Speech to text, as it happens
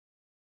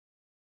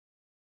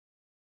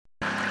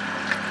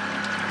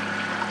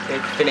the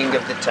filling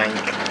of the tank.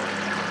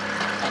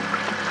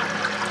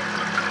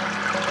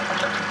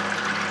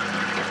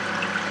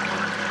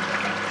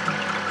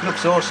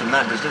 Looks awesome,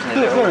 that does, doesn't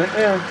it?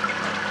 Yeah.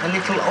 A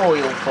little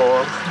oil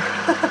fall.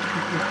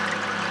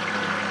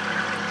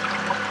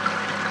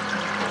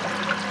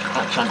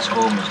 That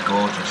transformer's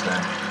gorgeous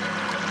then.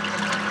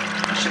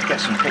 I should get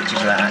some pictures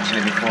of that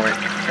actually before it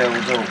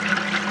fills up.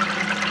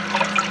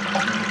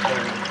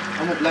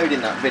 I'm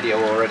uploading that video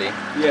already.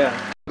 Yeah.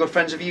 Good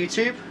friends of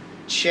YouTube,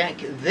 check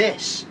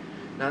this.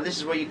 Now this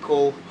is what you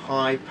call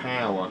high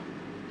power.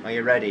 Are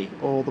you ready?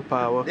 All the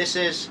power. This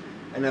is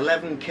an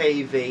 11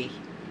 kV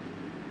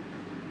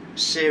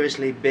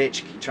seriously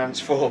bitch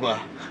transformer.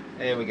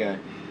 Here we go.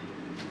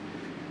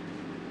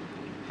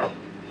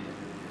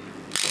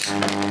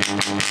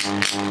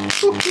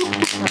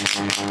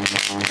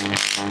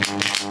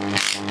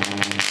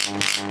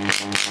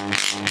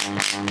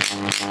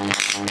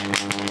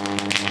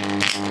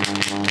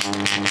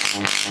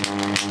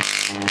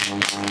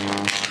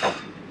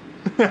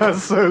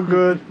 That's so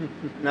good.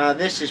 Now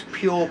this is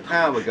pure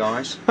power,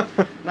 guys.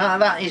 Now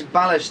that is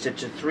ballasted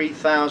to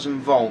 3000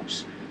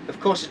 volts. Of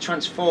course the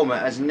transformer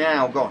has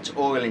now got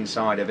oil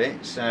inside of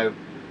it, so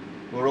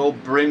we're all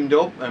brimmed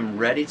up and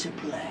ready to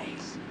play.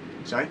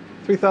 Sorry?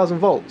 3000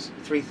 volts.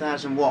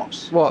 3000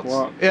 watts. Watts.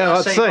 What? Yeah, Did I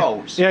I'd say say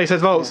volts? Yeah, he said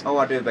volts. Oh,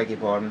 I do beg your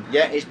pardon.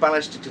 Yeah, it's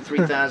ballasted to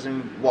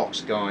 3000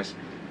 watts, guys.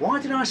 Why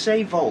did I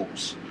say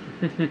volts?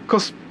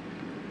 Because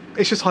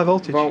it's just high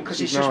voltage. Because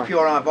it's just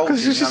pure high voltage.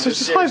 'Cause it's just- I'm it's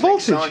just high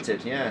seriously voltage.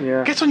 Excited,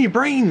 yeah. Gets on your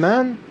brain,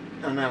 man.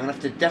 I know, I'm going to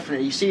have to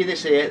definitely... You see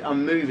this here?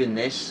 I'm moving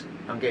this.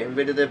 I'm getting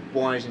rid of the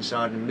wires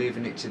inside and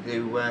moving it to the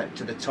top,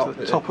 To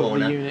the of top the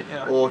corner, of the unit,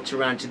 yeah. or to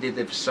round to the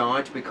other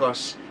side,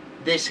 because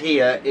this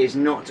here is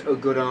not a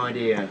good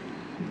idea.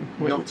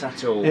 Not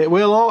at all. It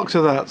will arc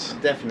to that.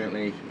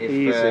 Definitely.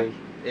 Easy.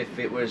 If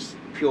it was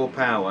pure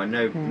power,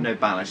 no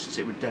ballasts,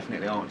 it would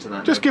definitely arc to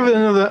that. Just no give it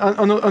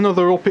problem.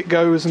 another up it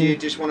goes. And Do you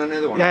just want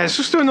another one? yeah, let's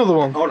just do another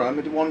one. Hold on, let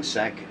me do 1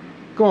 sec.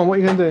 Go on, what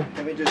are you going to do?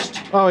 Let me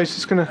just... Oh, he's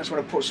just going I just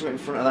want to put something in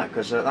front of that,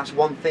 because that's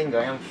one thing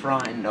I am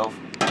frightened of.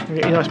 to get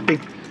you a nice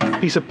big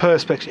piece of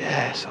perspex.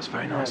 Yes, that's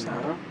very nice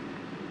now.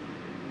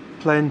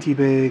 Plenty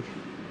big.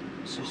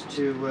 It's just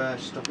to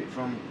stop it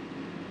from...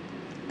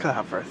 Look at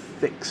that for a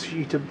thick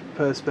sheet of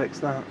perspex,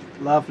 that.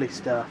 Lovely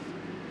stuff.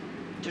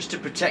 Just to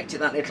protect it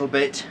that little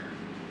bit.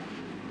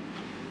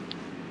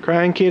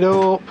 Crank it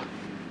up.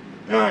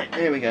 Right,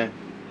 here we go.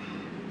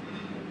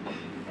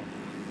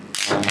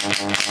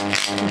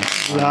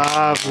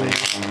 Lovely.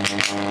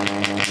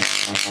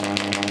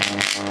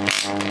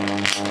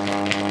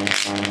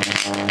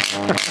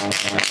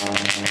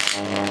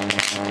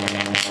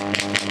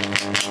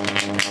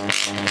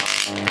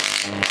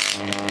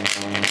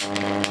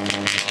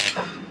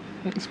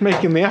 It's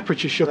making the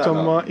aperture shut That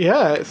on lot? my...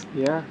 Yeah, it's...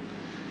 Yeah.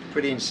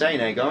 Pretty insane,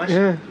 eh, guys?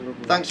 Yeah.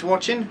 Thanks for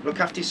watching. Look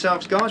after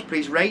yourselves, guys.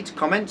 Please rate,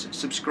 comment,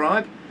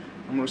 subscribe,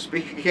 and we'll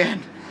speak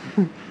again.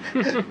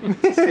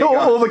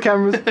 all the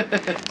cameras.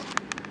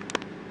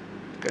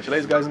 Catch you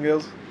later, guys and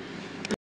girls.